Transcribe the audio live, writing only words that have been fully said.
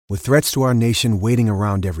With threats to our nation waiting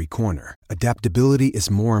around every corner, adaptability is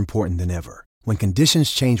more important than ever. When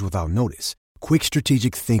conditions change without notice, quick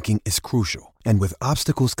strategic thinking is crucial. And with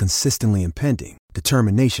obstacles consistently impending,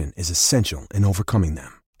 determination is essential in overcoming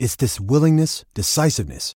them. It's this willingness,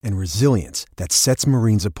 decisiveness, and resilience that sets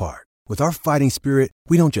Marines apart. With our fighting spirit,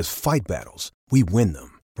 we don't just fight battles, we win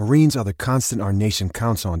them. Marines are the constant our nation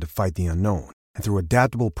counts on to fight the unknown. And through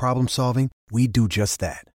adaptable problem solving, we do just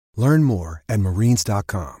that. Learn more at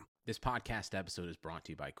marines.com. This podcast episode is brought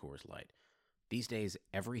to you by Coors Light. These days,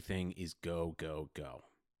 everything is go, go, go.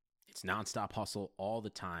 It's nonstop hustle all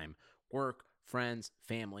the time. Work, friends,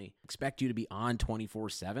 family expect you to be on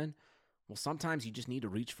 24/7. Well, sometimes you just need to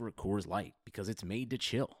reach for a Coors Light because it's made to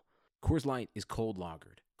chill. Coors Light is cold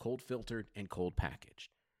lagered, cold filtered, and cold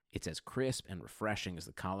packaged. It's as crisp and refreshing as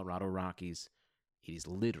the Colorado Rockies. It is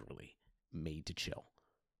literally made to chill.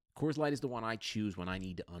 Coors Light is the one I choose when I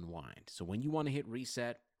need to unwind. So when you want to hit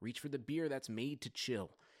reset, reach for the beer that's made to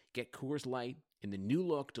chill. Get Coors Light in the new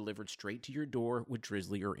look delivered straight to your door with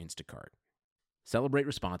Drizzly or Instacart. Celebrate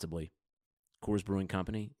responsibly. Coors Brewing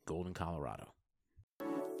Company, Golden, Colorado.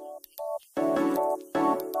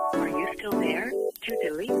 Are you still there? To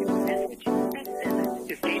delete this message, press 7.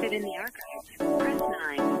 To save it in the archives, press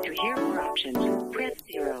 9. To hear more options, press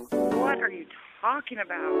 0. What are you talking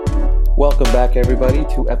about? Welcome back, everybody,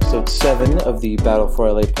 to episode 7 of the Battle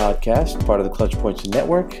for LA podcast, part of the Clutch Points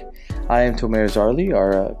Network. I am Tomer Zarli,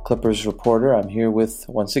 our Clippers reporter. I'm here with,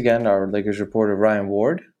 once again, our Lakers reporter, Ryan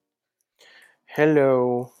Ward.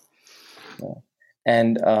 Hello.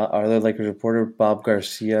 And our other Lakers reporter, Bob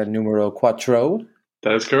Garcia, numero cuatro.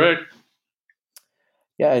 That is correct.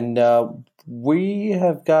 Yeah, and we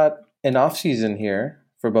have got an offseason here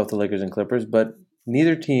for both the Lakers and Clippers, but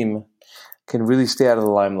neither team can really stay out of the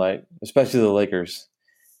limelight, especially the Lakers.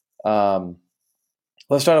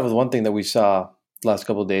 Let's start off with one thing that we saw the last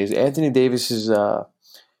couple of days. Anthony Davis's,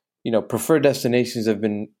 preferred destinations have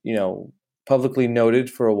been, publicly noted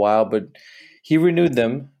for a while, but he renewed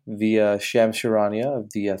them via Shams Charania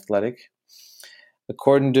of The Athletic.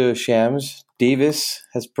 According to Shams, Davis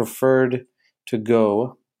has preferred to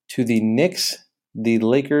go to the Knicks, the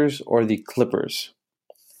Lakers, or the Clippers.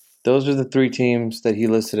 Those are the three teams that he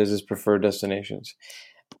listed as his preferred destinations.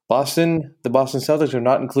 The Boston Celtics are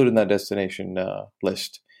not included in that destination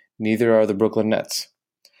list. Neither are the Brooklyn Nets.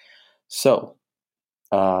 So,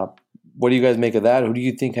 what do you guys make of that? Who do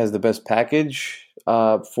you think has the best package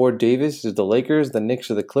for Davis? Is it the Lakers, the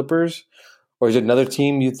Knicks, or the Clippers? Or is it another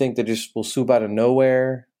team you think that just will swoop out of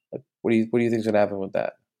nowhere? Like, what do you think is going to happen with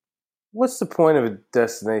that? What's the point of a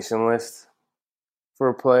destination list for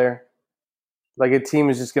a player? Like, a team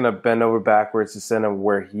is just going to bend over backwards to send him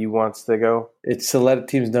where he wants to go? It's to let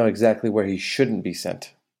teams know exactly where he shouldn't be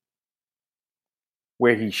sent.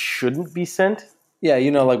 Where he shouldn't be sent? Yeah,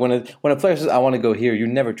 like when a player says, I want to go here, you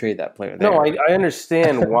never trade that player there. No, I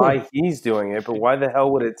understand why he's doing it, but why the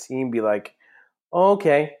hell would a team be like, oh,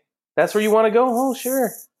 okay, that's where you want to go? Oh,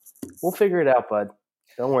 sure. We'll figure it out, bud.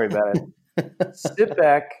 Don't worry about it. Sit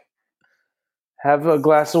back, have a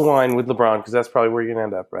glass of wine with LeBron, because that's probably where you're going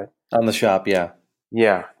to end up, right? On the shop, yeah.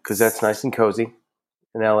 Yeah, because that's nice and cozy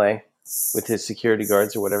in L.A. with his security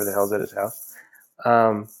guards or whatever the hell's at his house.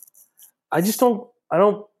 I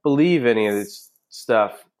don't believe any of this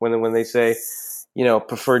stuff when they say,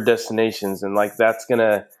 preferred destinations, and like that's going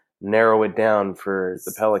to narrow it down for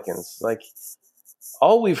the Pelicans. Like,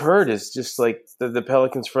 all we've heard is just like the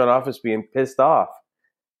Pelicans front office being pissed off.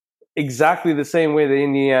 Exactly the same way the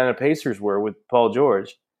Indiana Pacers were with Paul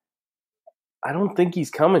George. I don't think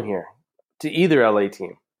he's coming here to either LA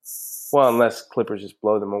team. Well, unless Clippers just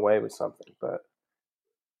blow them away with something. But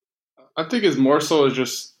I think it's more so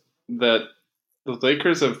just that the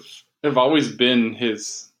Lakers have always been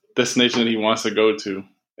his destination that he wants to go to.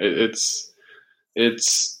 It's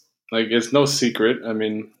no secret. I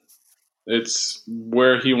mean, it's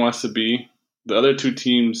where he wants to be. The other two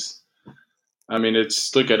teams, I mean,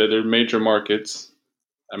 look at it. They're major markets.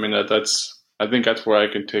 I mean, I think that's where I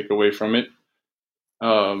can take away from it.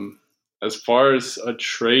 As far as a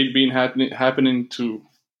trade happening to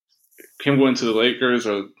him going to the Lakers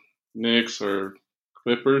or Knicks or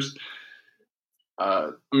Clippers, I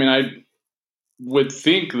would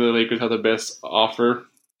think the Lakers have the best offer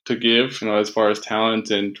to give, as far as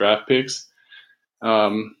talent and draft picks.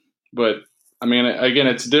 But I mean, again,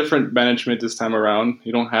 it's different management this time around.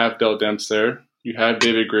 You don't have Dell Demps there. You have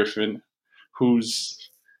David Griffin, who's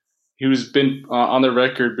been on the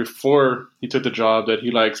record before he took the job that he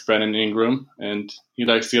likes Brandon Ingram and he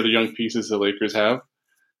likes the other young pieces the Lakers have.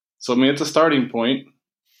 So I mean, it's a starting point.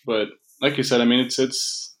 But like you said, I mean,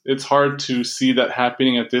 it's it's hard to see that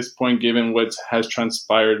happening at this point, given what has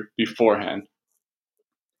transpired beforehand.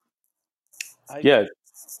 Yeah,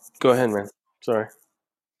 go ahead, man. Sorry.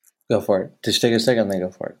 Go for it. Just take a second, then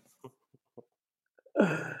go for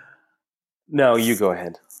it. No, you go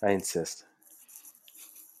ahead. I insist.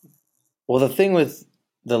 Well, the thing with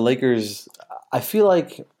the Lakers, I feel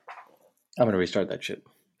like I'm going to restart that shit.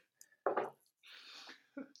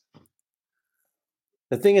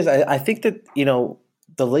 The thing is, I think that,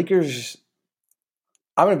 the Lakers,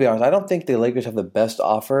 I'm going to be honest, I don't think the Lakers have the best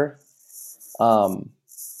offer.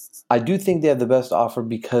 I do think they have the best offer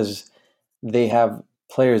because they have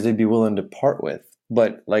players they'd be willing to part with.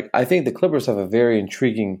 But, I think the Clippers have a very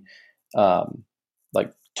intriguing, tool,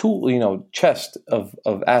 chest of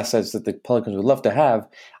assets that the Pelicans would love to have.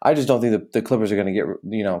 I just don't think the Clippers are going to get,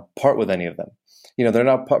 part with any of them. They're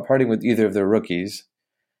not parting with either of their rookies.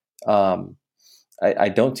 I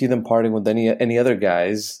don't see them parting with any other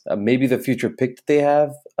guys. Maybe the future pick that they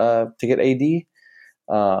have to get AD.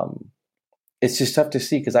 It's just tough to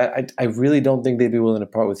see because I really don't think they'd be willing to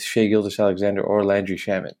part with Shai Gilgeous-Alexander or Landry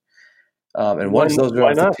Shamet. And once those are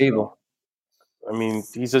off the table, I mean,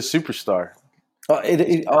 he's a superstar.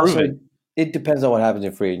 It depends on what happens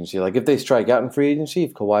in free agency. Like if they strike out in free agency,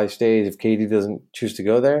 if Kawhi stays, if KD doesn't choose to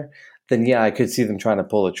go there, then yeah, I could see them trying to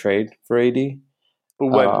pull a trade for AD.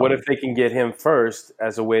 But what if they can get him first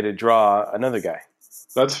as a way to draw another guy?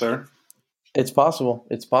 That's fair. It's possible.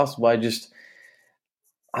 It's possible. I just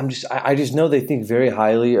know they think very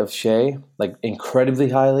highly of Shai, like incredibly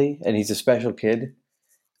highly, and he's a special kid.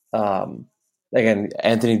 Again,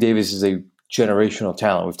 Anthony Davis is a generational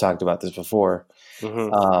talent. We've talked about this before.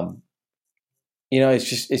 Mm-hmm.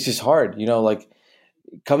 It's just hard.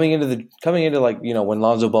 Coming into when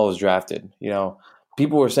Lonzo Ball was drafted,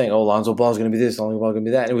 people were saying, "Oh, Lonzo Ball is going to be this, Lonzo Ball is going to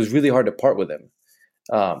be that," and it was really hard to part with him.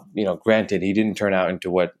 Granted, he didn't turn out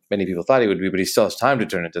into what many people thought he would be, but he still has time to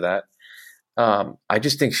turn into that. I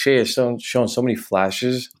just think Shai has shown so many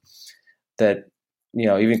flashes that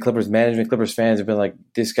even Clippers management, Clippers fans have been like,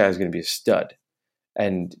 "This guy's going to be a stud,"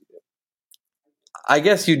 and I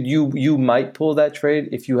guess you might pull that trade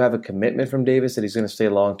if you have a commitment from Davis that he's going to stay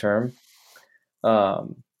long term.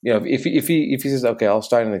 If he says, okay, I'll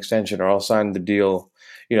sign an extension or I'll sign the deal,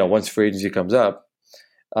 once free agency comes up,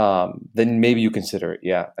 then maybe you consider it.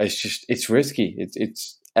 Yeah, it's risky.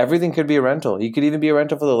 It's everything could be a rental. He could even be a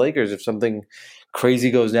rental for the Lakers if something crazy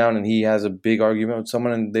goes down and he has a big argument with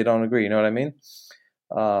someone and they don't agree. You know what I mean?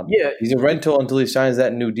 He's a rental until he signs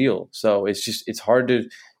that new deal. So it's hard to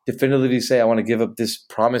definitively say I want to give up this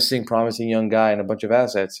promising young guy and a bunch of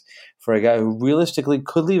assets for a guy who realistically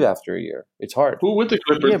could leave after a year. It's hard. Who would the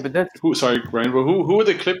Clippers? Yeah, but that's Sorry, Ryan. But who would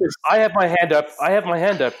the Clippers? I have my hand up.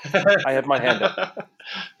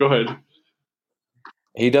 Go ahead.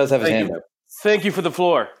 He does have his hand up. Thank you for the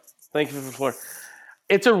floor.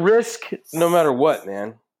 It's a risk no matter what,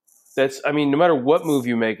 man. No matter what move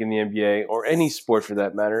you make in the NBA or any sport for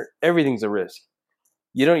that matter, everything's a risk.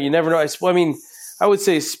 You never know. I would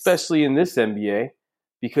say especially in this NBA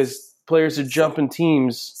because players are jumping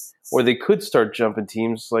teams or they could start jumping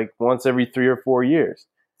teams like once every 3 or 4 years.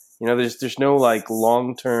 There's no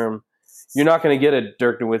long-term – you're not going to get a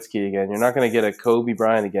Dirk Nowitzki again. You're not going to get a Kobe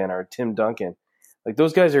Bryant again or a Tim Duncan.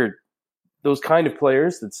 Those guys are those kind of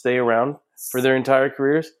players that stay around for their entire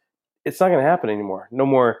careers. It's not going to happen anymore. No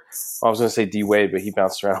more – I was going to say D. Wade, but he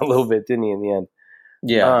bounced around a little bit, didn't he, in the end?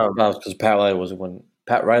 Yeah, because Pat Riley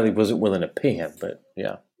wasn't willing to pay him, but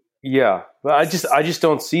yeah. Yeah, but I just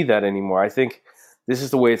don't see that anymore. I think this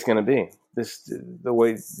is the way it's going to be. The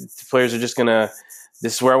way the players are just going to.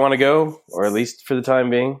 This is where I want to go, or at least for the time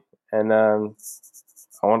being, and I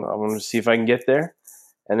want to see if I can get there.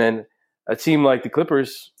 And then a team like the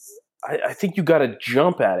Clippers, I think you got to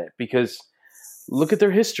jump at it because look at their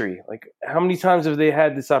history. How many times have they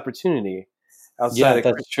had this opportunity? Outside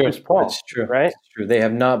of Chris Paul, that's true. Right? That's true. They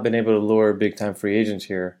have not been able to lure big-time free agents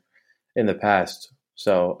here in the past.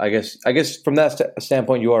 So I guess from that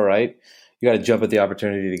standpoint, you are right. You got to jump at the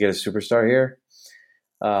opportunity to get a superstar here.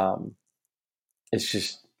 It's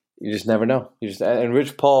just you just never know. And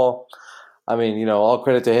Rich Paul, all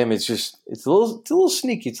credit to him. It's a little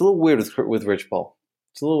sneaky. It's a little weird with Rich Paul.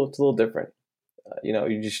 It's a little different.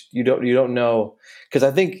 You don't know because I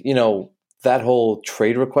think that whole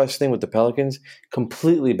trade request thing with the Pelicans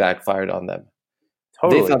completely backfired on them.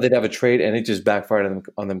 Totally. They thought they'd have a trade, and it just backfired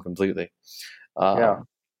on them completely. Yeah.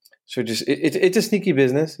 So it's a sneaky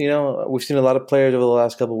business. We've seen a lot of players over the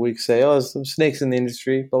last couple of weeks say, "Oh, there's some snakes in the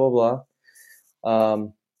industry." Blah blah blah.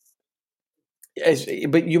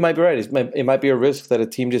 But you might be right. It might be a risk that a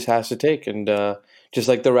team just has to take and just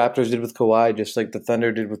like the Raptors did with Kawhi, just like the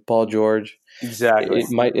Thunder did with Paul George. Exactly.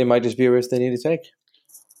 It might just be a risk they need to take.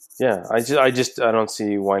 Yeah, I don't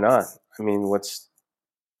see why not. I mean,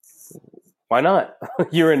 why not?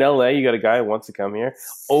 You're in LA, you got a guy who wants to come here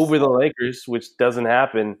over the Lakers, which doesn't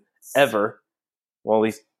happen ever. Well, at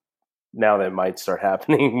least now that might start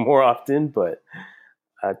happening more often, but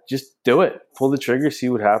just do it. Pull the trigger, see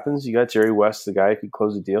what happens. You got Jerry West, the guy who could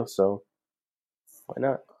close the deal, so why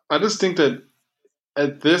not? I just think that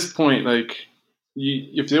at this point, like,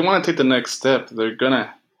 if they want to take the next step, they're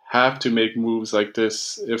gonna have to make moves like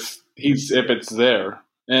this if it's there.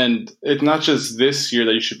 And it's not just this year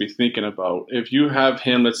that you should be thinking about. If you have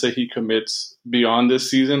him, let's say he commits beyond this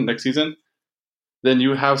season, next season, then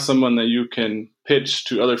you have someone that you can pitch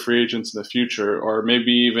to other free agents in the future, or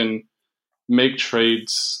maybe even make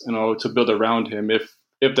trades, to build around him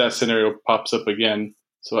if that scenario pops up again.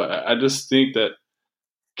 So I just think that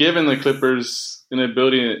given the Clippers'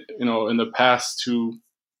 inability, in the past to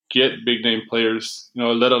get big name players,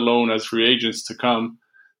 let alone as free agents to come,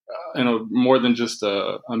 more than just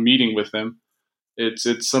a meeting with them,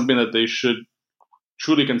 it's something that they should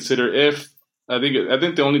truly consider. I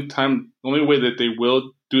think the only way that they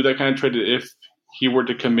will do that kind of trade is if he were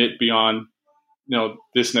to commit beyond,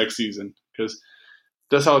 this next season, because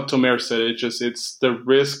that's how Tomer said it. It's the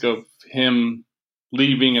risk of him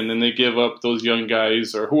leaving, and then they give up those young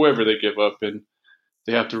guys or whoever they give up, and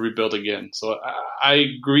they have to rebuild again. So I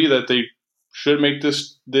agree that they should make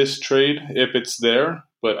this trade if it's there,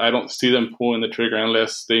 but I don't see them pulling the trigger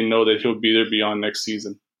unless they know that he'll be there beyond next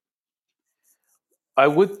season. I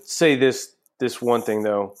would say this one thing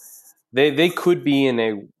though. They could be in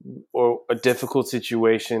a difficult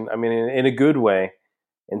situation. I mean, in a good way,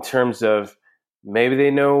 in terms of maybe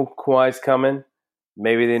they know Kawhi's coming.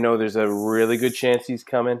 Maybe they know there's a really good chance he's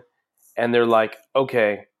coming. And they're like,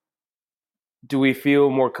 okay, do we feel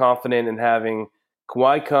more confident in having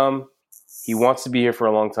Kawhi come? He wants to be here for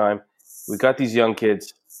a long time. We've got these young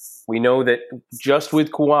kids. We know that just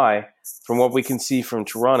with Kawhi, from what we can see from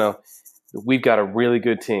Toronto, we've got a really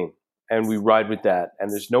good team. And we ride with that.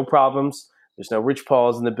 And there's no problems. There's no Rich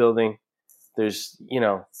Pauls in the building. There's,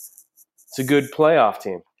 it's a good playoff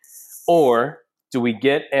team. Or do we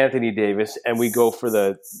get Anthony Davis and we go for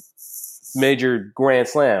the major grand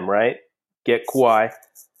slam, right? Get Kawhi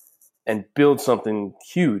and build something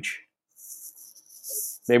huge.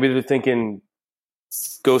 Maybe they're thinking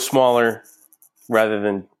go smaller rather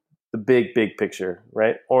than the big picture,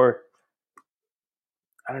 right? Or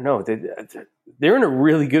I don't know. They're in a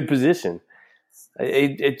really good position.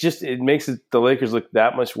 It makes the Lakers look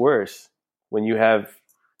that much worse when you have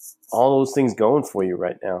all those things going for you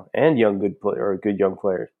right now, and good young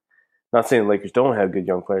players. Not saying the Lakers don't have good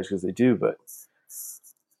young players, because they do, but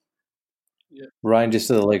Ryan just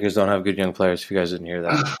said the Lakers don't have good young players. If you guys didn't hear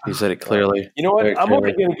that, he said it clearly. You know what? I'm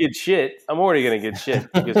already going to get shit.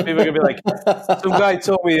 Because people are going to be like, some guy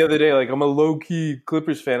told me the other day, like, I'm a low-key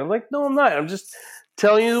Clippers fan. I'm like, no, I'm not. I'm just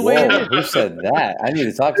telling you the way it is. Who said that? I need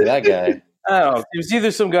to talk to that guy. I don't know. It was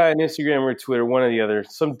either some guy on Instagram or Twitter, one or the other,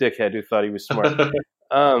 some dickhead who thought he was smart.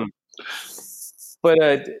 So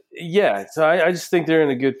I just think they're in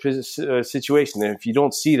a good situation. And if you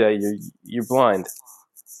don't see that, you're blind.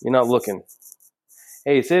 You're not looking.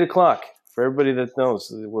 Hey, it's 8 o'clock. For everybody that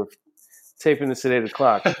knows, we're taping this at 8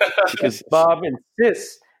 o'clock because Bob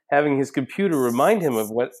insists having his computer remind him of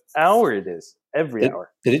what hour it is every hour.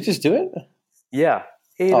 Did it just do it? Yeah,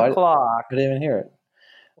 8 o'clock. I didn't even hear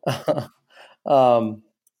it.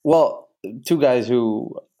 Well, two guys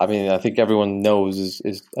who, I mean, I think everyone knows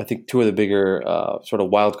is I think two of the bigger sort of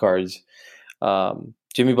wild cards,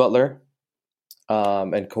 Jimmy Butler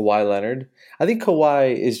and Kawhi Leonard. I think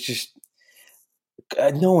Kawhi is just,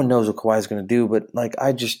 no one knows what Kawhi is going to do, but like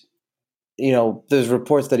there's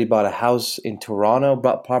reports that he bought a house in Toronto,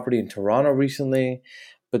 bought property in Toronto recently,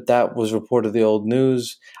 but that was reportedly old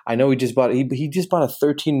news. I know he just bought a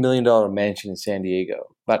 $13 million mansion in San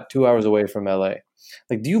Diego, about 2 hours away from LA.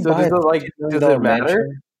 Like, do you buy does it matter?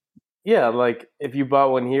 Mansion? Yeah, like if you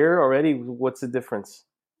bought one here already, what's the difference?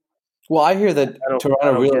 Well, I hear that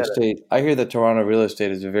Toronto real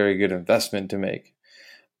estate is a very good investment to make,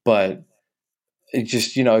 but it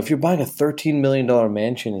just, if you're buying a $13 million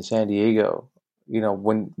mansion in San Diego,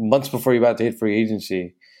 when months before you're about to hit free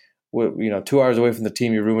agency, 2 hours away from the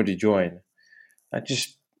team you're rumored to join,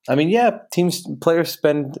 players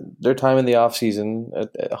spend their time in the off season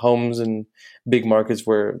at homes and big markets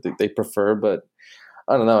where they prefer, but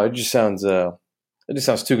I don't know. It just sounds too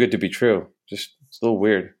good to be true. Just it's a little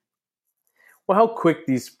weird. Well, how quick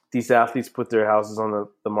these athletes put their houses on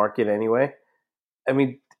the market anyway. I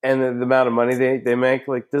mean, and the amount of money they make,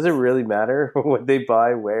 like, does it really matter what they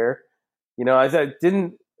buy where? You know, I thought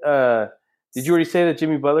did you already say that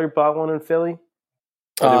Jimmy Butler bought one in Philly?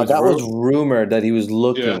 That was rumored that he was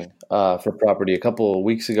looking for property a couple of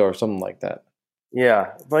weeks ago or something like that.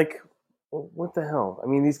 Yeah, like, what the hell? I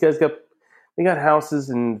mean, these guys got houses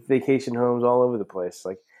and vacation homes all over the place,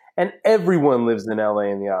 like, and everyone lives in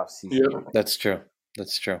LA in the off season. Yeah. That's true.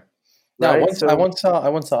 Now, Right? I once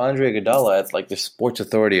saw Andre Iguodala at like the Sports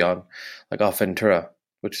Authority on like off Ventura,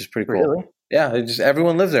 which is pretty cool. Really? Yeah,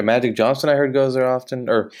 everyone lives there. Magic Johnson, I heard, goes there often.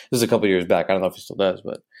 Or this is a couple years back. I don't know if he still does,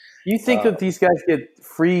 but You think that these guys get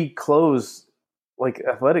free clothes, like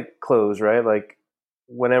athletic clothes, right? Like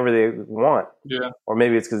whenever they want. Yeah. Or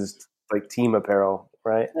maybe it's because it's like team apparel,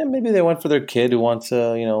 right? yeah, maybe they went for their kid who wants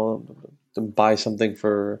to, to buy something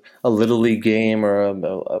for a little league game or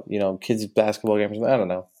a kids basketball game or something. I don't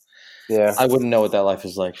know. Yeah. I wouldn't know what that life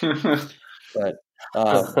is like. But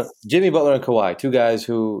Jimmy Butler and Kawhi, two guys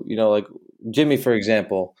who, like Jimmy, for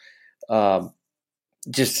example,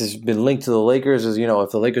 just has been linked to the Lakers. As if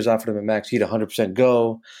the Lakers offered him a max, he'd 100%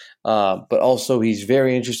 go. But also, he's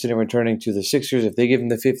very interested in returning to the Sixers if they give him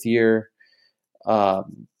the fifth year.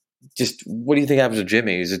 Just what do you think happens to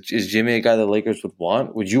Jimmy? Is Jimmy a guy the Lakers would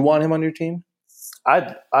want? Would you want him on your team?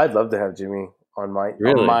 I'd love to have Jimmy on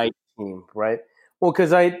my team, right? Well,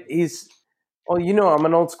 because I'm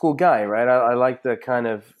an old school guy, right? I like the kind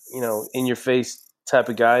of in your face type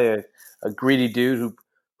of guy, a greedy dude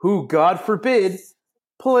who God forbid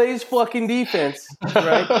plays fucking defense,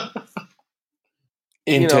 right?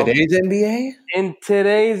 In today's NBA? In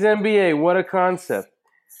today's NBA, what a concept.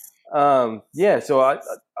 So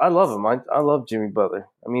I love him. I love Jimmy Butler.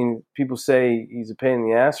 I mean, people say he's a pain in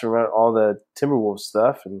the ass for all the Timberwolves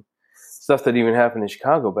stuff and stuff that even happened in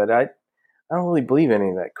Chicago, but I don't really believe any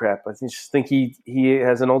of that crap. I just think he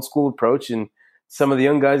has an old school approach, and some of the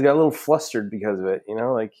young guys got a little flustered because of it,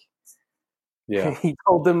 Yeah. He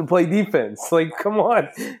told them to play defense. Like, come on.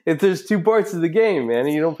 If there's two parts of the game, man,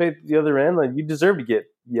 and you don't pay the other end, like, you deserve to get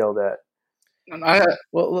yelled at.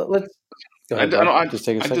 Let's go ahead. I just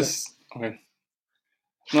take a second. Okay.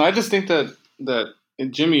 No, I just think that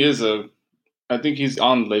Jimmy I think he's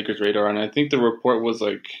on Lakers' radar, and I think the report was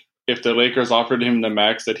like if the Lakers offered him the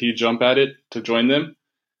max that he'd jump at it to join them.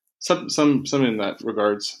 Some in that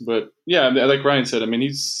regards. But yeah, like Ryan said, I mean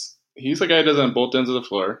he's a guy who does it on both ends of the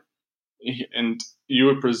floor. And you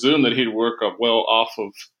would presume that he'd work up well off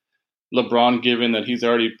of LeBron, given that he's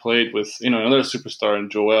already played with another superstar in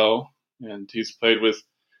Joel, and he's played with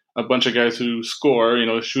a bunch of guys who score,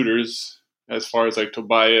 shooters, as far as like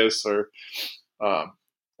Tobias or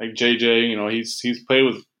like JJ. He's played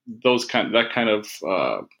with that kind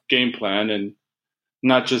of game plan, and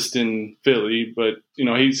not just in Philly, but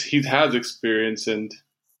he has experience, and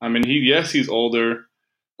I mean he's older.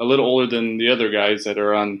 A little older than the other guys that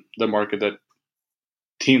are on the market that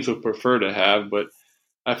teams would prefer to have. But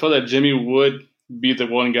I feel that Jimmy would be the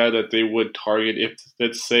one guy that they would target if,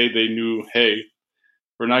 let's say, they knew, hey,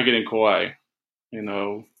 we're not getting Kawhi.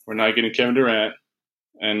 We're not getting Kevin Durant.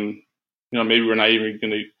 And, maybe we're not even going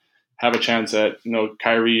to have a chance at,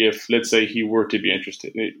 Kyrie if, let's say, he were to be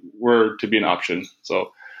interested, were to be an option.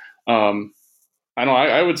 So, I know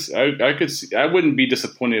I wouldn't be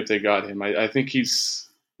disappointed if they got him. I think he's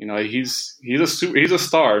a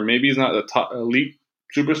star. Maybe he's not a top elite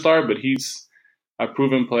superstar, but he's a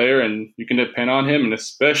proven player, and you can depend on him, and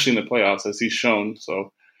especially in the playoffs, as he's shown.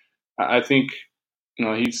 So I think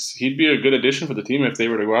he'd be a good addition for the team if they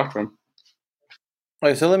were to go after him. All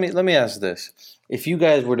right, so let me ask this: if you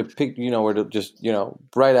guys were to pick, were to just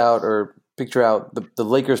write out or picture out the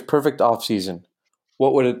Lakers' perfect offseason,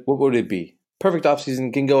 what would it be? Perfect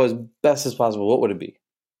offseason can go as best as possible. What would it be?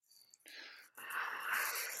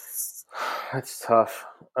 That's tough.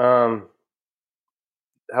 How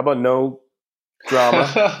about no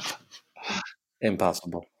drama?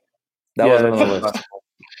 Impossible. That wasn't on the list.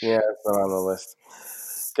 Yeah, it's not on the list.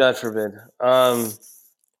 God forbid.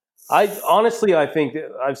 I think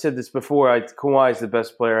I've said this before. Kawhi is the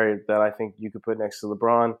best player that I think you could put next to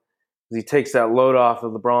LeBron. He takes that load off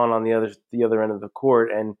of LeBron on the other end of the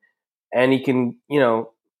court, and he can,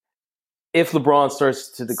 if LeBron starts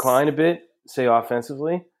to decline a bit, say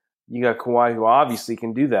offensively, you got Kawhi who obviously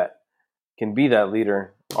can do that, can be that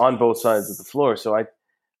leader on both sides of the floor. So I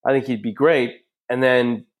think he'd be great. And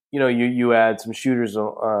then, you add some shooters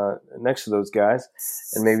next to those guys,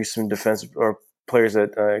 and maybe some defensive or players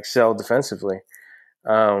that excel defensively.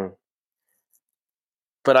 But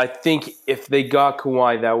I think if they got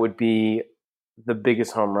Kawhi, that would be the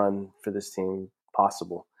biggest home run for this team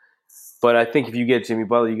possible. But I think if you get Jimmy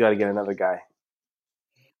Butler, you got to get another guy.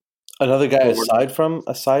 Another guy aside from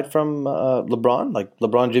LeBron, like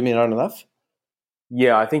LeBron, Jimmy aren't enough.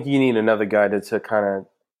 Yeah, I think you need another guy to kind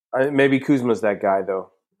of maybe Kuzma's that guy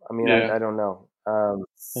though. I mean, Yeah. I don't know.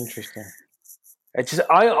 Interesting.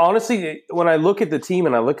 I honestly, when I look at the team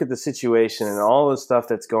and I look at the situation and all the stuff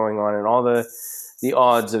that's going on and all the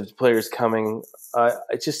odds of players coming,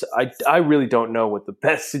 I really don't know what the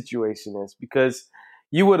best situation is, because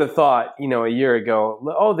you would have thought, a year ago,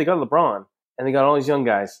 oh, they got LeBron and they got all these young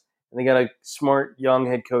guys and they got a smart young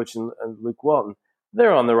head coach and Luke Walton.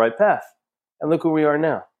 They're on the right path, and look where we are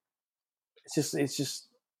now. It's just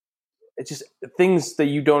things that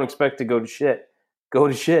you don't expect to go to shit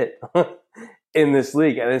in this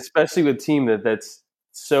league, and especially with a team that's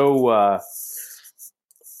so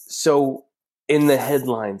in the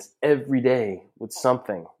headlines every day with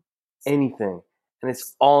something, anything, and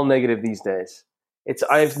it's all negative these days.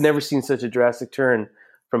 I've never seen such a drastic turn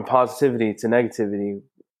from positivity to negativity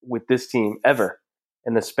with this team ever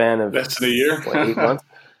in the span of That's the year. 8 months.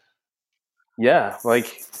 Yeah,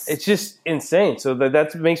 like it's just insane. So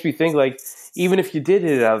that makes me think, like, even if you did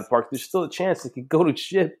hit it out of the park, there's still a chance it could go to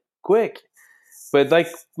shit quick. But like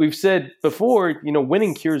we've said before,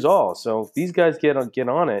 winning cures all. So if these guys get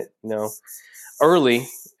on it, early,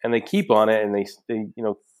 and they keep on it, and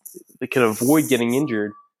they can avoid getting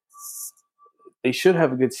injured, they should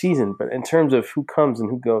have a good season. But in terms of who comes and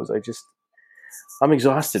who goes, I'm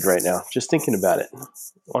exhausted right now just thinking about it.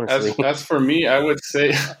 Honestly, as for me, I would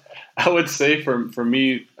say for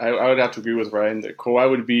me, I would have to agree with Ryan that Kawhi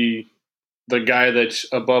would be the guy that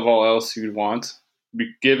above all else you'd want,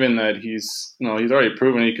 given that he's already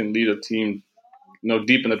proven he can lead a team,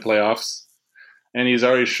 deep in the playoffs, and he's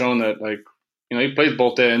already shown that, like, he plays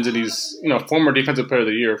both ends, and he's former defensive player of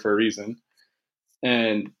the year for a reason.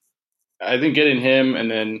 And I think getting him,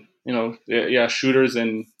 and then shooters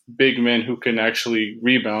and big men who can actually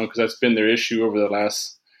rebound, because that's been their issue over the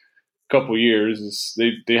last couple years, is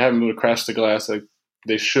they haven't moved to crash the glass like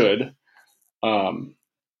they should.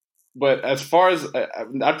 But as far as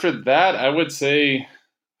after that, I would say,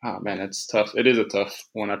 oh man, it's tough. It is a tough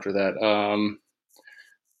one after that.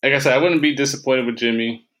 Like I said, I wouldn't be disappointed with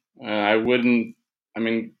Jimmy. I wouldn't. I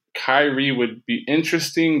mean, Kyrie would be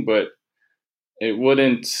interesting, but it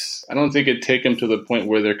wouldn't. I don't think it'd take him to the point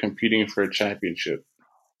where they're competing for a championship.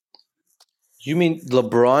 You mean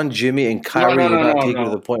LeBron, Jimmy, and Kyrie would not take you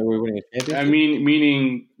to the point where we're winning a championship? I mean,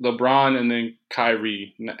 meaning LeBron and then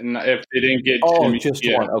Kyrie. If they didn't get Jimmy, just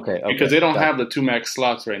one. Okay. Because they don't have the two max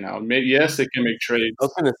slots right now. Maybe, yes, they can make trades. I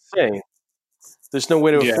was going to say, there's no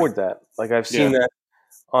way to afford that. Like, I've seen that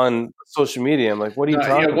on social media. I'm like, what are you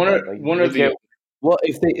talking about? Like, one of the. Well,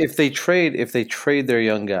 if they trade their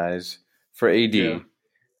young guys for AD,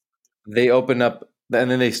 they open up,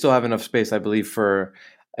 and then they still have enough space, I believe, for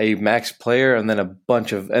a max player, and then a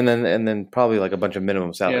bunch of, and then probably like a bunch of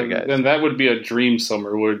minimum salary guys. Then that would be a dream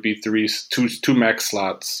summer where it'd be two max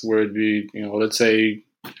slots, where it'd be, let's say,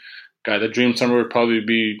 the dream summer would probably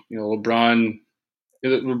be, LeBron.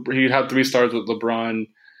 He'd have 3 stars with LeBron.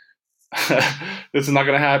 This is not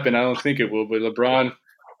going to happen. I don't think it will, but LeBron.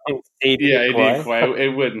 AD Kawhi.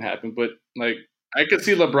 It wouldn't happen, but like I could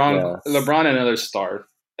see LeBron another star.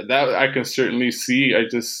 That I can certainly see. I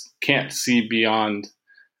just can't see beyond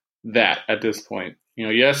that at this point.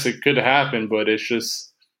 Yes, it could happen, but it's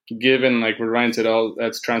just given, like what Ryan said, all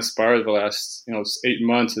that's transpired the last 8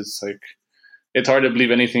 months. It's like it's hard to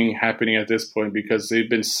believe anything happening at this point, because they've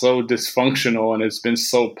been so dysfunctional and it's been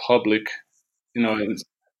so public.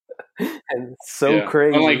 And so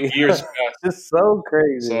crazy. Unlike years past. Just so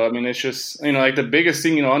crazy. So, I mean, it's just, like the biggest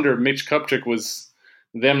thing, under Mitch Kupchak was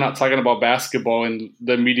them not talking about basketball in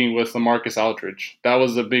the meeting with LaMarcus Aldridge. That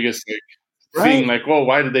was the biggest thing. Like, well,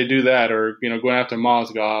 why did they do that? Or, going after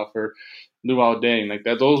Mozgov or Luol Deng. Like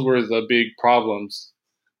that, those were the big problems.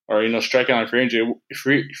 Or, striking on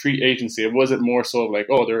free agency. It wasn't more so like,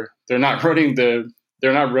 oh, they're not running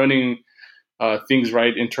things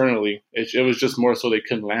right internally. It was just more so they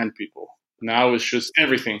couldn't land people. Now it's just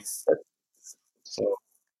everything. So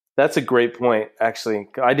that's a great point, actually.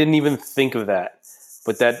 I didn't even think of that,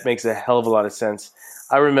 but that makes a hell of a lot of sense.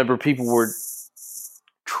 I remember people were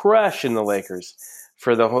trashing the Lakers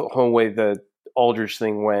for the whole way the Aldridge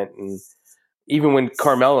thing went, and even when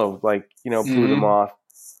Carmelo, blew them off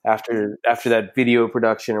after that video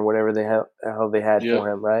production or whatever they had for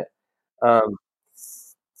him, right?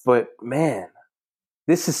 But man,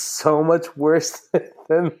 this is so much worse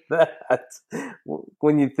than that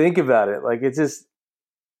when you think about it. Like, it's just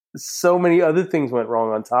so many other things went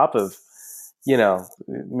wrong on top of,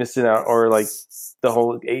 missing out, or like the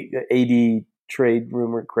whole AD trade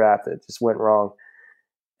rumor crap that just went wrong.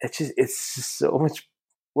 It's just so much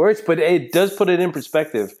worse, but it does put it in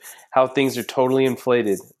perspective how things are totally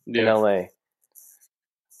inflated in LA.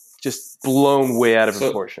 Just blown way out of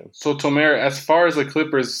proportion. So, Tomer, as far as the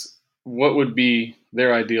Clippers, what would be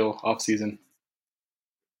their ideal offseason?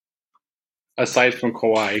 Aside from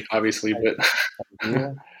Kawhi, obviously, but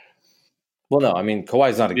yeah. Well, no, I mean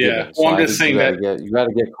Kawhi's not a given. Yeah, well, I'm just saying you got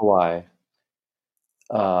to get Kawhi.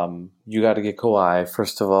 You got to get Kawhi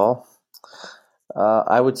first of all.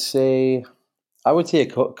 I would say a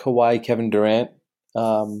Kawhi Kevin Durant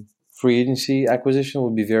free agency acquisition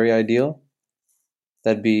would be very ideal.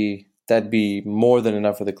 That'd be more than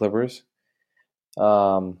enough for the Clippers.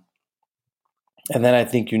 And then I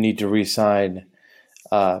think you need to re-sign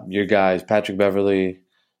your guys, Patrick Beverley,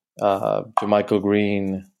 JaMychal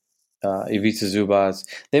Green, Ivica Zubac.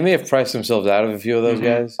 They may have priced themselves out of a few of those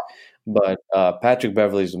guys, but Patrick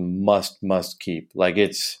Beverley's must keep. Like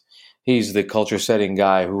he's the culture setting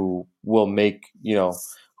guy who will make,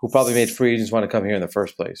 who probably made free agents want to come here in the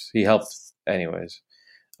first place. He helped anyways.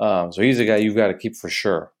 So he's a guy you've got to keep for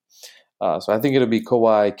sure. So I think it'll be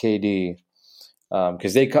Kawhi, KD,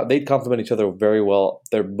 because they complement each other very well.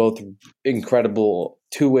 They're both incredible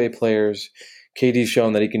two-way players. KD's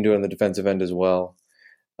shown that he can do it on the defensive end as well.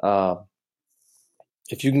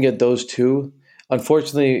 If you can get those two,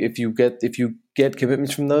 unfortunately, if you get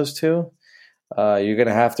commitments from those two, you're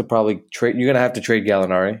gonna have to probably trade. You're gonna have to trade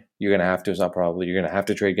Gallinari. You're gonna have to. It's not probably. You're gonna have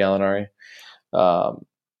to trade Gallinari.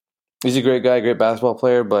 He's a great guy, great basketball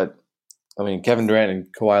player, but I mean, Kevin Durant and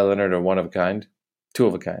Kawhi Leonard are one of a kind, two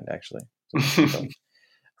of a kind, actually.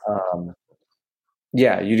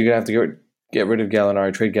 Yeah, you're gonna have to get rid of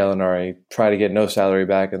Gallinari, trade Gallinari, try to get no salary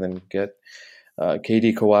back, and then get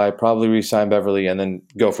KD, Kawhi, probably re-sign Beverly, and then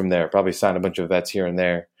go from there. Probably sign a bunch of vets here and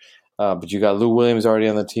there. But you got Lou Williams already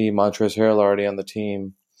on the team, Montrezl Harrell already on the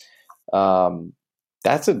team.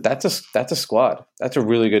 That's a squad. That's a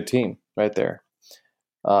really good team right there.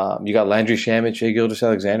 You got Landry Shamet, Shai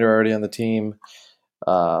Gilgeous-Alexander already on the team.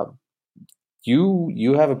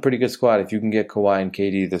 You have a pretty good squad if you can get Kawhi and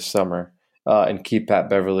KD this summer and keep Pat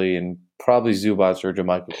Beverly and probably Zubac or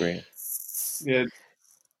JaMychal Green. Yeah.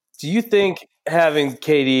 Do you think having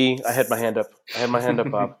KD? I had my hand up,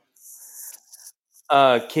 Bob.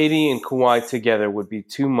 KD and Kawhi together would be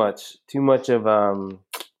too much of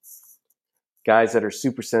guys that are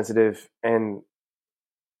super sensitive and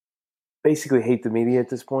basically hate the media at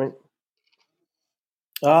this point?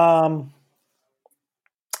 That's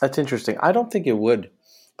interesting. I don't think it would.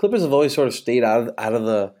 Clippers have always sort of stayed out of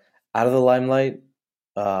the limelight.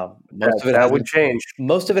 Most of it would change.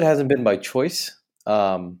 Most of it hasn't been by choice,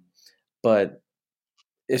 but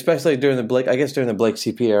especially during the Blake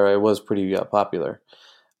CP era, it was pretty popular.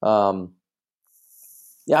 Yeah,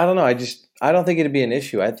 I don't know. I don't think it'd be an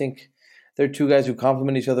issue. I think they're two guys who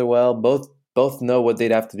complement each other well. Both know what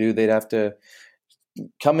they'd have to do. They'd have to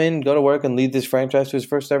come in, go to work, and lead this franchise to his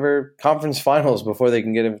first ever conference finals before they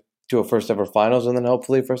can get him to a first ever finals and then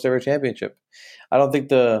hopefully first ever championship. I don't think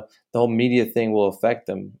the whole media thing will affect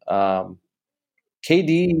them.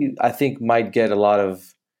 KD, I think, might gain a lot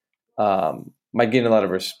of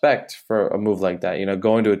respect for a move like that.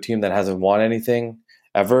 Going to a team that hasn't won anything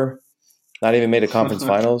ever, not even made a conference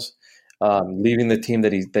finals, leaving the team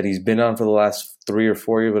that he's been on for the last 3 or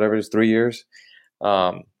 4 years, whatever it is, 3 years.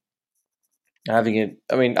 Having it,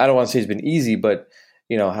 I mean, I don't want to say it's been easy, but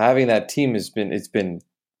having that team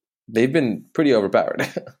they've been pretty overpowered.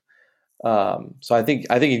 So I think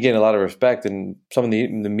he'd gain a lot of respect, and some of the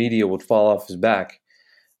media would fall off his back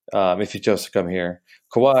if he chose to come here.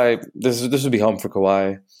 Kawhi, this would be home for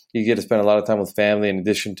Kawhi. You get to spend a lot of time with family in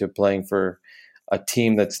addition to playing for a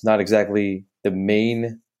team that's not exactly the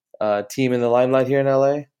main team in the limelight here in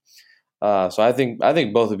LA. So I think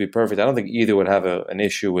both would be perfect. I don't think either would have an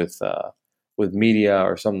issue with media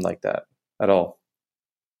or something like that at all.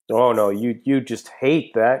 Oh no, you just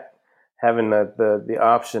hate that, having the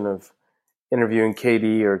option of interviewing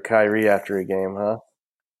KD or Kyrie after a game, huh?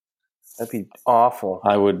 That'd be awful.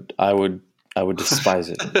 I would despise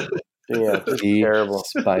it. Yeah, just terrible.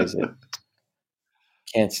 Despise it.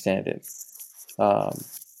 Can't stand it.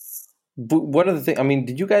 But one of the things, I mean,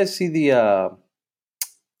 did you guys see the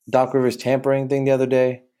Doc Rivers tampering thing the other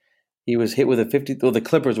day? He was hit with the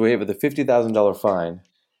Clippers were hit with a $50,000 fine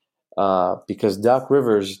because Doc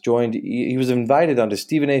Rivers he was invited onto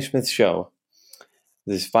Stephen A. Smith's show,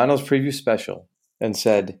 this finals preview special, and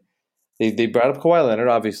said they brought up Kawhi Leonard,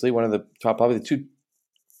 obviously one of the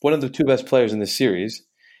two best players in this series,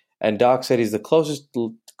 and Doc said he's the closest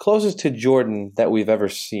to Jordan that we've ever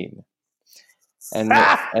seen, and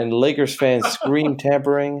and Lakers fans screamed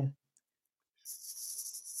tampering.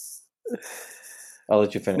 I'll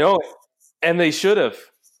let you finish. No, and they should have.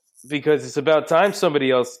 because it's about time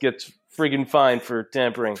somebody else gets friggin' fined for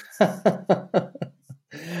tampering.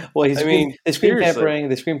 Well, they scream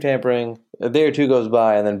seriously. tampering. A day or two goes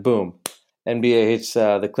by, and then boom, NBA hits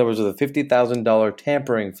the Clippers with a $50,000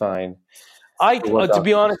 tampering fine. To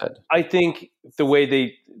be honest, I think the way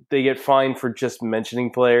they get fined for just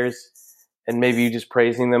mentioning players and maybe just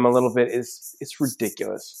praising them a little bit it's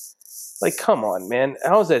ridiculous. Like, come on, man.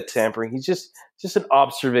 How is that tampering? He's just an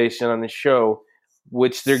observation on the show,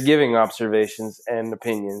 which they're giving observations and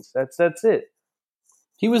opinions. That's it.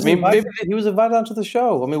 He was invited onto the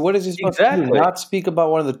show. I mean, what is he supposed to do? Not speak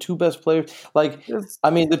about one of the two best players? Like,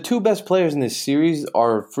 I mean, the two best players in this series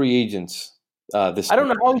are free agents. I don't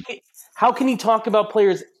know how can he talk about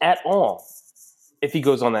players at all if he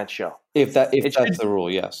goes on that show? If that's the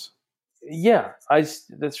rule, yes. Yeah,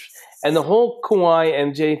 and the whole Kawhi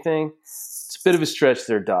MJ thing. It's a bit of a stretch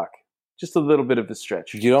there, Doc. Just a little bit of a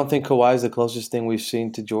stretch. You don't think Kawhi is the closest thing we've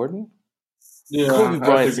seen to Jordan? Yeah, Kobe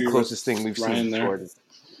Bryant's the closest thing we've seen to Jordan.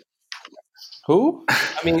 Who?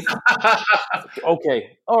 I mean,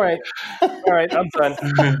 okay, all right, I'm done.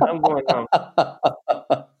 I'm going home.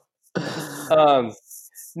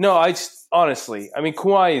 No, honestly, I mean,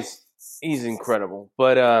 Kawhi he's incredible,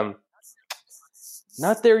 but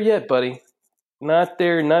not there yet, buddy. Not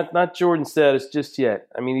there, not Jordan status just yet.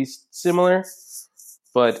 I mean, he's similar,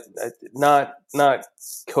 but not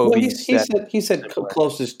Kobe. Well, he said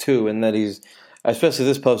closest to, and that he's, especially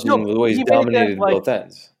this postseason, the way he's dominated both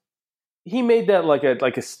ends. He made that like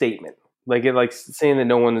a statement, like saying that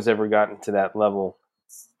no one has ever gotten to that level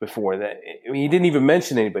before. That I mean, he didn't even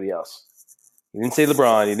mention anybody else. He didn't say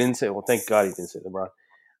LeBron. He didn't say. Well, thank God he didn't say LeBron.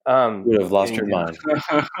 You would have lost your mind.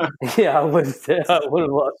 Yeah, I would have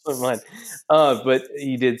lost my mind. But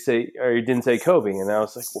he didn't say Kobe, and I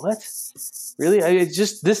was like, what? Really? It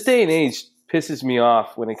just this day and age pisses me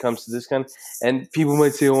off when it comes to this kind. And people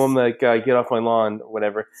might say, "Oh, I'm that guy. Get off my lawn," or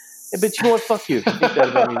whatever. Yeah, but you know what? Fuck you. If you think that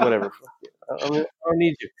about me, whatever. Fuck you. I don't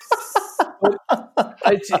need you.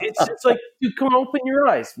 It's just like, dude, come on, open your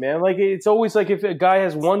eyes, man. Like, it's always like if a guy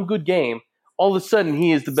has one good game, all of a sudden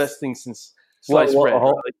he is the best thing since sliced bread.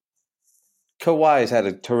 Kawhi's had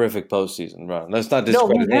a terrific postseason run. Let's not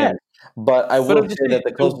discredit him. But I will say that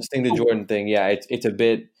the closest thing to Jordan thing, yeah, it's a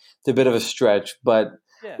bit of a stretch. But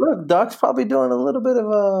look, Doc's probably doing a little bit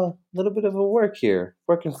of a work here,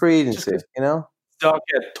 working free agency. You know, Doc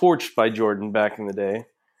got torched by Jordan back in the day.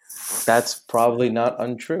 That's probably not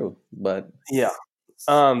untrue, but yeah,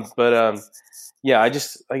 I get a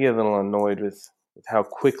little annoyed with how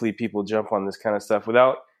quickly people jump on this kind of stuff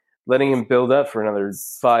without letting him build up for another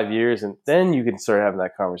 5 years, and then you can start having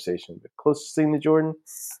that conversation. The closest thing to Jordan,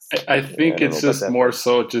 I think it's just more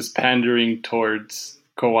so just pandering towards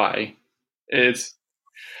Kawhi. It's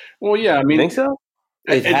I mean, you think so?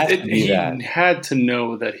 He had to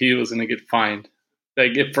know that he was going to get fined.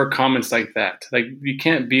 Like, for comments like that, like, you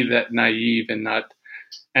can't be that naive and not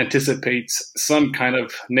anticipate some kind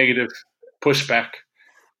of negative pushback.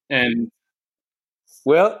 And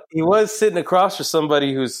well, he was sitting across from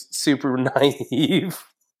somebody who's super naive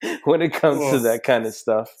when it comes to that kind of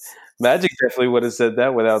stuff. Magic definitely would have said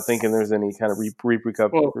that without thinking there's any kind of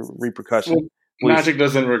repercussion. Well, Magic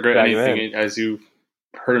doesn't regret anything, as you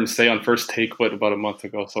heard him say on First Take, about a month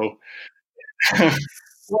ago. So.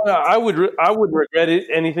 Well, I would regret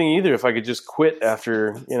anything either if I could just quit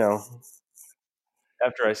after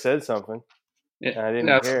I said something. Yeah, and I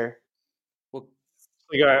didn't care. Well,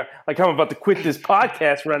 like I'm about to quit this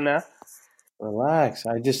podcast right now. Relax.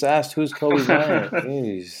 I just asked who's Kobe Bryant.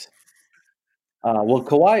 Jeez. Well,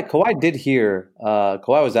 Kawhi did hear.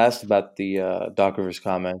 Kawhi was asked about the Doc Rivers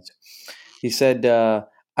comments. He said, "I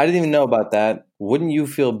didn't even know about that. Wouldn't you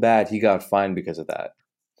feel bad he got fined because of that?"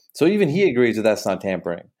 So even he agrees that that's not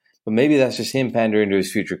tampering, but maybe that's just him pandering to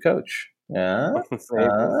his future coach. Yeah,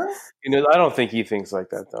 I don't think he thinks like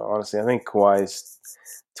that, though. Honestly, I think Kawhi's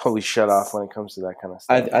totally shut off when it comes to that kind of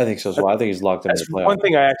stuff. I think so as well. I think he's locked in. That's one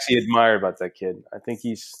thing I actually admire about that kid. I think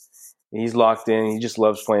he's locked in. He just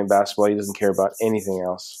loves playing basketball. He doesn't care about anything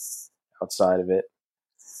else outside of it.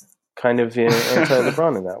 Kind of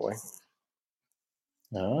anti-LeBron in that way.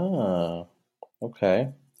 Oh, okay.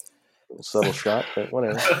 Subtle shot, but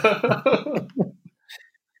whatever.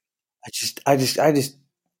 I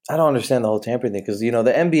don't understand the whole tampering thing because the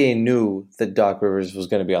NBA knew that Doc Rivers was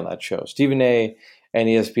going to be on that show. Stephen A. and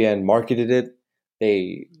ESPN marketed it.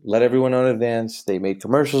 They let everyone know in advance. They made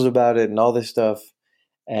commercials about it and all this stuff.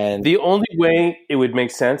 And the only way it would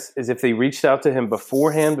make sense is if they reached out to him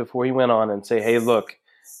beforehand, before he went on, and say, "Hey, look,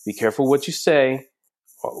 be careful what you say,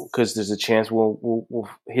 because there's a chance we'll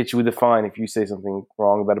hit you with a fine if you say something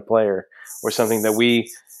wrong about a player or something that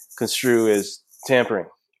we construe as tampering."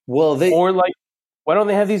 Well, Or like, why don't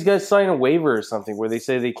they have these guys sign a waiver or something where they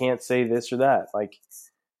say they can't say this or that? Like,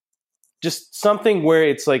 just something where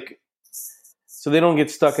it's like, so they don't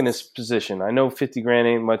get stuck in this position. I know $50,000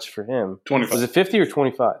 ain't much for him. 25. Was it 50 or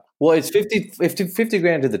 25? well, it's 50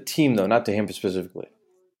 grand to the team though, not to him specifically.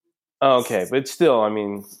 Oh, okay, but still, I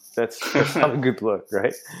mean, that's not a good look,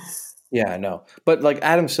 right? Yeah, I know. But like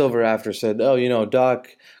Adam Silver after said, "Oh, Doc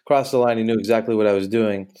crossed the line. He knew exactly what I was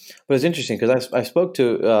doing." But it's interesting because I spoke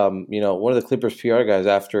to one of the Clippers PR guys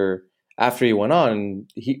after he went on,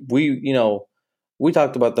 and we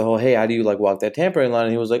talked about the whole, hey, how do you like walk that tampering line?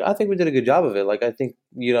 And he was like, I think we did a good job of it. Like I think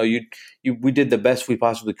we did the best we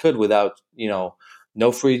possibly could without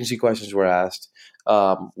no free agency questions were asked.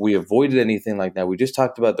 We avoided anything like that. We just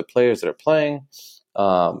talked about the players that are playing,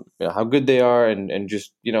 how good they are, and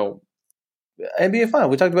just NBA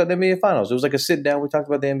Finals. We talked about the NBA Finals. It was like a sit down. We talked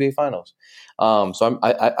about the NBA Finals. So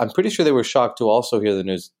I'm pretty sure they were shocked to also hear the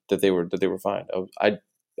news that they were fine.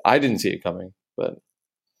 I didn't see it coming, but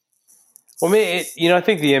Well, I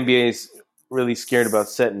think the NBA is really scared about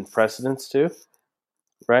setting precedents too,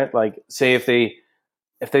 right? Like, say if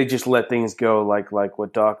they just let things go, like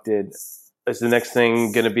what Doc did, is the next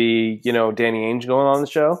thing going to be Danny Ainge going on the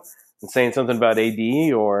show and saying something about AD,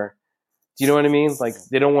 or do you know what I mean? Like,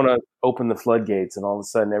 they don't want to open the floodgates and all of a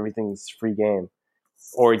sudden everything's free game,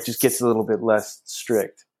 or it just gets a little bit less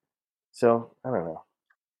strict. So I don't know.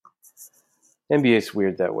 NBA is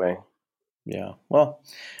weird that way. yeah. Well,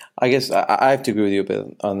 I guess I have to agree with you a bit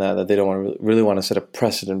on that they don't really want to set a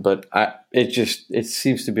precedent, but it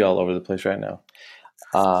seems to be all over the place right now.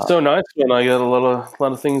 So nice when I got a lot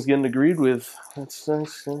of things getting agreed with. That's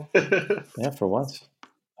nice. Yeah, for once.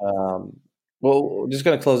 Well, just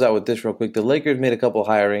going to close out with this real quick. The Lakers made a couple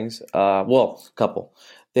hirings. Couple.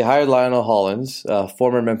 They hired Lionel Hollins,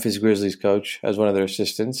 former Memphis Grizzlies coach, as one of their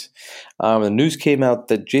assistants. The news came out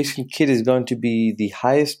that Jason Kidd is going to be the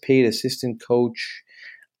highest paid assistant coach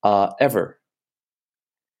ever.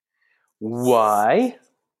 Why?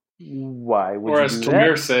 Why would Or you as do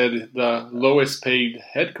Tamir that? said, the lowest paid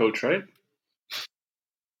head coach, right?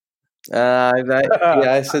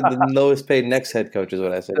 I said the lowest paid next head coach is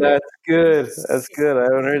what I said. That's good. That's good. I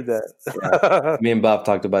haven't heard that. Me and Bob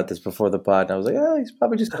talked about this before the pod, and I was like, oh, he's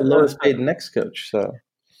probably just the lowest paid next coach. So,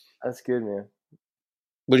 That's good, man.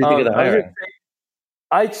 what do you think of the I was hiring?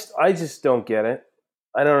 gonna say, I just don't get it.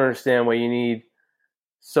 I don't understand why you need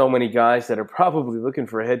so many guys that are probably looking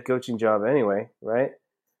for a head coaching job anyway, right?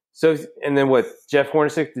 So, and then what? Jeff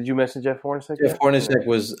Hornacek? Did you mention Jeff Hornacek? Jeff Hornacek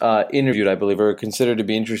was interviewed, I believe, or considered to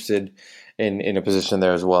be interested in a position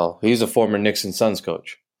there as well. He's a former Knicks and Suns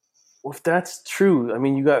coach. Well, if that's true, I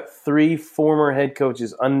mean, you got 3 former head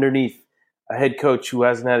coaches underneath a head coach who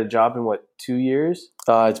hasn't had a job in, 2 years?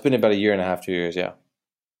 It's been about a year and a half, 2 years, yeah.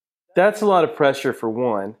 That's a lot of pressure for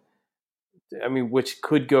one. I mean, which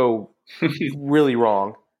could go really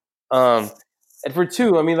wrong. And for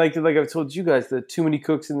two, I mean, like I've told you guys, the too many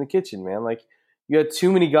cooks in the kitchen, man. Like, you got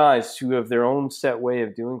too many guys who have their own set way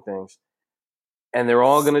of doing things, and they're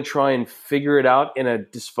all going to try and figure it out in a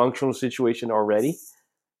dysfunctional situation already.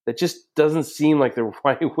 That just doesn't seem like the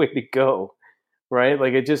right way to go, right?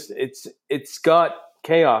 Like, it's got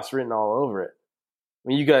chaos written all over it. I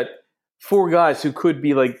mean, you got 4 guys who could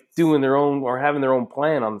be like doing their own or having their own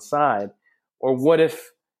plan on the side. Or what if,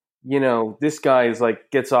 this guy is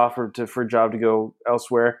like gets offered for a job to go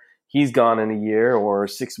elsewhere. He's gone in a year or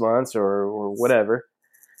 6 months or whatever.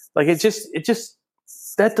 Like, it just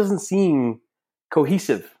that doesn't seem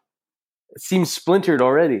cohesive. It seems splintered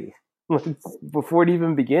already before it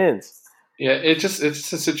even begins. Yeah, it's a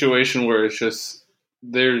situation where it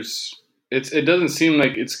doesn't seem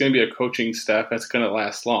like it's going to be a coaching staff that's going to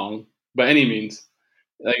last long by any means.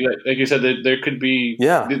 Like you said, there could be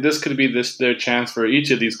this could be their chance for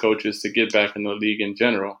each of these coaches to get back in the league in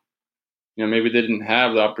general. Maybe they didn't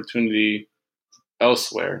have the opportunity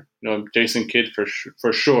elsewhere. Jason Kidd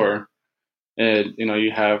for sure, and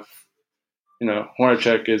you have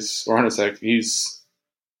Hornacek.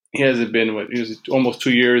 He hasn't been he was almost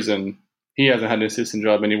 2 years and he hasn't had an assistant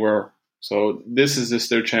job anywhere. So this is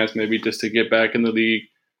just their chance, maybe just to get back in the league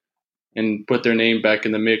and put their name back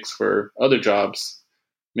in the mix for other jobs.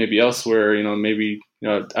 Maybe elsewhere, maybe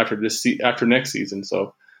after next season.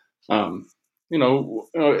 So,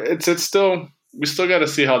 it's still we still got to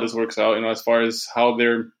see how this works out. As far as how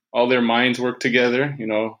all their minds work together.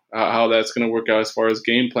 How that's going to work out as far as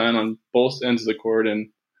game plan on both ends of the court. And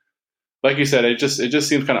like you said, it just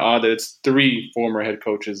seems kind of odd that it's 3 former head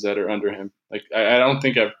coaches that are under him. Like I don't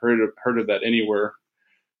think I've heard of that anywhere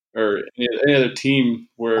or any other team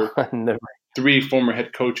where 3 former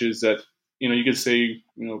head coaches that. You could say,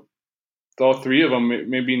 all three of them,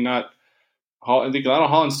 maybe not. I think a lot of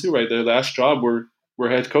Hollands too, right? Their last job were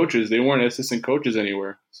head coaches. They weren't assistant coaches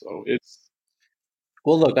anywhere. So it's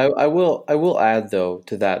Well, look, I will add though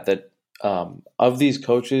to that of these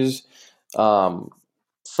coaches,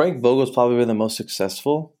 Frank Vogel's probably been the most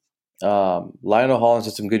successful. Lionel Hollins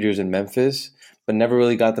had some good years in Memphis, but never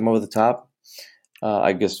really got them over the top.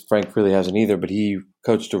 I guess Frank really hasn't either, but he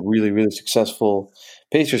coached a really, really successful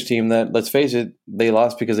Pacers team that, let's face it, they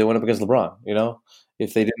lost because they went up against LeBron.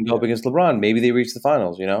 If they didn't go up against LeBron, maybe they reached the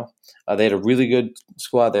finals. They had a really good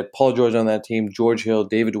squad. They had Paul George on that team, George Hill,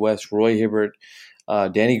 David West, Roy Hibbert,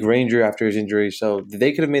 Danny Granger after his injury. So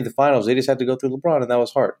they could have made the finals. They just had to go through LeBron, and that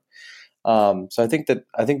was hard. So I think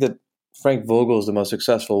that Frank Vogel is the most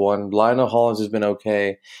successful one. Lionel Hollins has been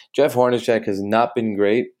okay. Jeff Hornacek has not been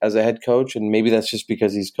great as a head coach, and maybe that's just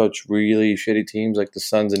because he's coached really shitty teams like the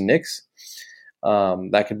Suns and Knicks.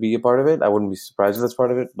 That could be a part of it. I wouldn't be surprised if that's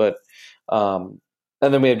part of it. But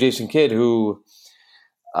and then we have Jason Kidd, who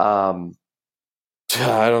I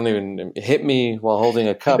don't even hit me while holding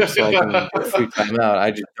a cup so I can get free time out. I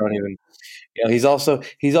just don't even. He's also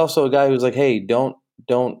a guy who's like, hey, don't.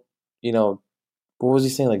 What was he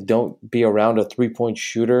saying? Like, don't be around a 3-point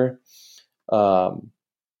shooter.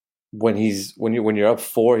 When you're up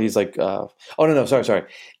 4, he's like, sorry.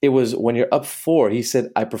 It was when you're up 4. He said,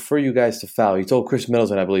 I prefer you guys to foul. He told Chris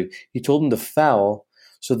Middleton, I believe. He told him to foul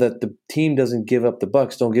so that the team doesn't give up. The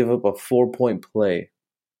Bucks don't give up a 4-point play.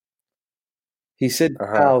 He said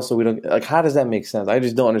foul, so we don't. Like, how does that make sense? I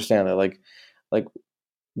just don't understand that. Like,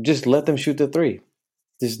 just let them shoot the 3.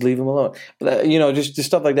 Just leave them alone. But just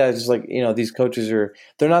stuff like that. It's just like these coaches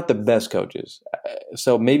they're not the best coaches.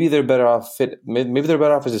 So maybe they're better off Maybe they're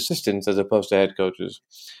better off as assistants as opposed to head coaches.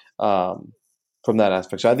 From that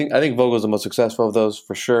aspect. So I think Vogel's the most successful of those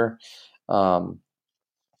for sure. And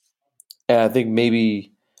I think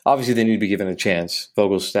maybe obviously they need to be given a chance.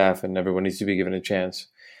 Vogel's staff and everyone needs to be given a chance.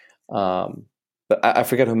 But I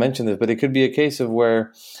forget who mentioned this, but it could be a case of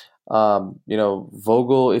where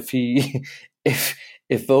Vogel,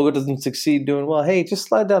 if Vogel doesn't succeed doing well, hey, just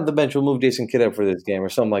slide down the bench. We'll move Jason Kidd up for this game or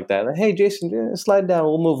something like that. Like, hey, Jason, slide down.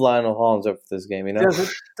 We'll move Lionel Hollins up for this game. Doesn't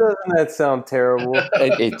that sound terrible?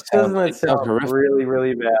 Doesn't that sound really,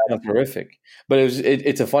 really bad? It sounds horrific. But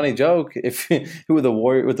it's a funny joke if with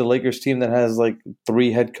the Lakers team that has like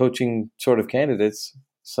 3 head coaching sort of candidates.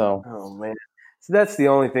 So oh man, so that's the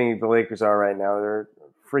only thing the Lakers are right now. They're a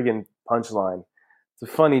friggin' punchline. It's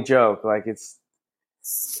a funny joke. Like just.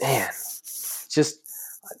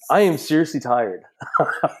 I am seriously tired.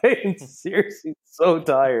 I am seriously so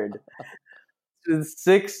tired. It's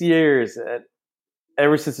 6 years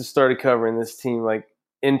ever since I started covering this team, like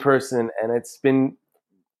in person, and it's been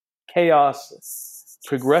chaos.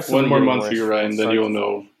 Progressively. 1 more month for you, Ryan, then you'll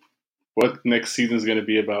know what next season is going to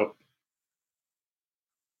be about.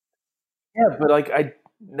 Yeah, but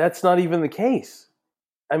that's not even the case.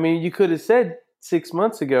 I mean, you could have said 6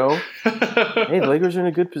 months ago, "Hey, the Lakers are in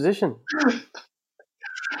a good position."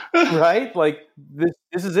 Right? Like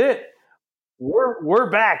this is it. We're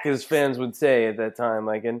back, as fans would say at that time.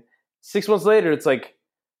 Like, and 6 months later, it's like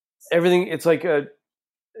everything. It's like a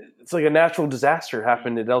natural disaster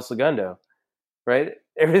happened at El Segundo, right?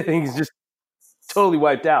 Everything's just totally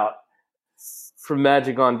wiped out from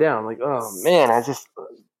Magic on down. Like, oh man,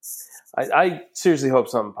 I seriously hope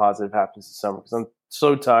something positive happens this summer because I'm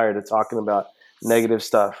so tired of talking about negative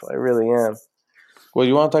stuff. I really am. Well,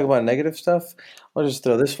 you want to talk about negative stuff? I'll just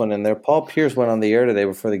throw this one in there. Paul Pierce went on the air today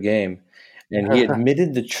before the game, and he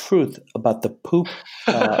admitted the truth about the poop,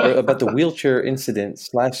 or about the wheelchair incident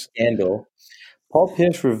 / scandal. Paul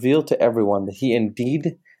Pierce revealed to everyone that he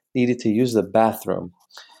indeed needed to use the bathroom,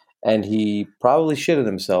 and he probably shitted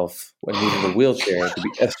himself when he was in a wheelchair to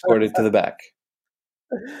be escorted to the back.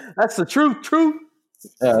 That's the truth.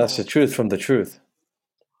 That's the truth from the truth.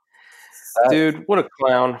 Dude, what a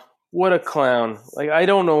clown. What a clown. Like, I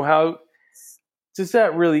don't know how – does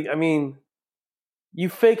that really – I mean, you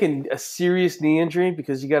faking a serious knee injury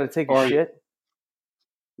because you got to take a shit?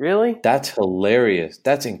 Really? That's hilarious.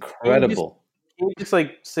 That's incredible. Can you just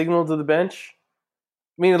signal to the bench?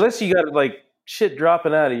 I mean, unless you got, shit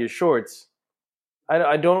dropping out of your shorts.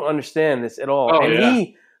 I don't understand this at all.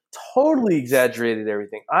 He totally exaggerated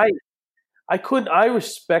everything. I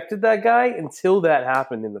respected that guy until that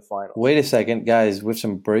happened in the finals. Wait a second, guys. With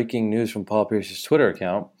some breaking news from Paul Pierce's Twitter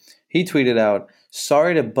account, he tweeted out,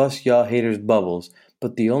 "Sorry to bust y'all haters' bubbles,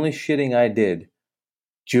 but the only shitting I did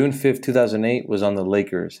June 5th, 2008 was on the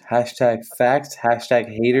Lakers. # facts, #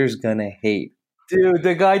 haters gonna hate." Dude,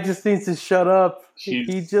 the guy just needs to shut up. He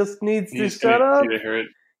just needs to shut up.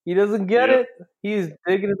 He doesn't get it. He's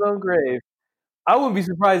digging his own grave. I wouldn't be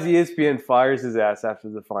surprised ESPN fires his ass after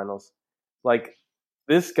the finals. Like,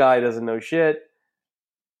 this guy doesn't know shit,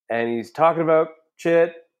 and he's talking about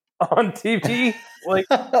shit on TV. Like,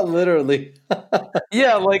 literally.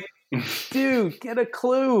 yeah, like, dude, get a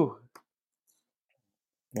clue.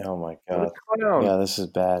 Oh my Get a god. clown. Yeah, this is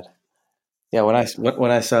bad. Yeah, when I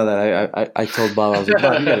saw that, I told Bob, I was like,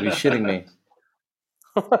 Bob, you got to be shitting me.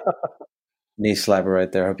 Knee slapper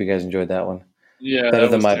right there. Hope you guys enjoyed that one. Yeah, Better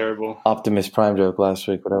that than was my terrible. Optimus Prime joke last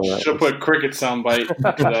week, whatever that Should have was. put cricket soundbite for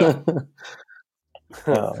that.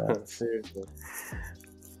 Oh, Seriously.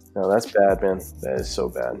 No, that's bad, man. That is so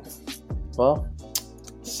bad. Well,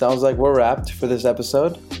 sounds like we're wrapped for this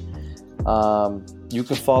episode. You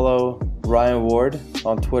can follow Ryan Ward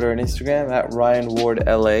on Twitter and Instagram at Ryan Ward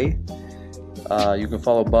LA. You can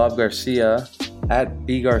follow Bob Garcia at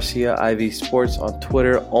B Garcia IV Sports on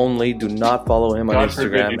Twitter only. Do not follow him on God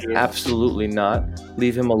forbid Instagram. you do. Absolutely not.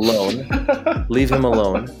 Leave him alone. Leave him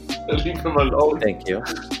alone. Leave him alone. Thank you.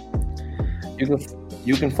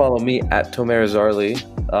 You can follow me at Tomer Zarly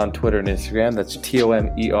on Twitter and Instagram. That's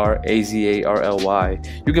TOMERAZARLY.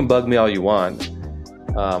 You can bug me all you want.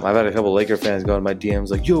 I've had a couple Laker fans go in my DMs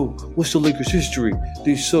like, yo, what's the Lakers history?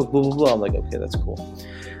 They suck, blah, blah, blah. I'm like, okay, that's cool.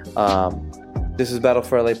 This is Battle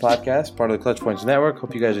for LA podcast, part of the Clutch Points Network.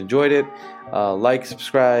 Hope you guys enjoyed it. Like,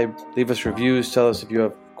 subscribe, leave us reviews. Tell us if you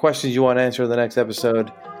have questions you want to answer in the next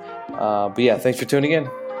episode. But yeah, thanks for tuning in.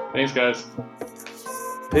 Thanks, guys.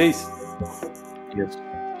 Peace. Yes.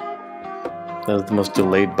 That was the most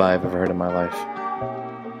delayed bye I've ever heard in my life.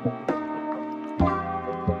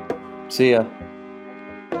 See ya.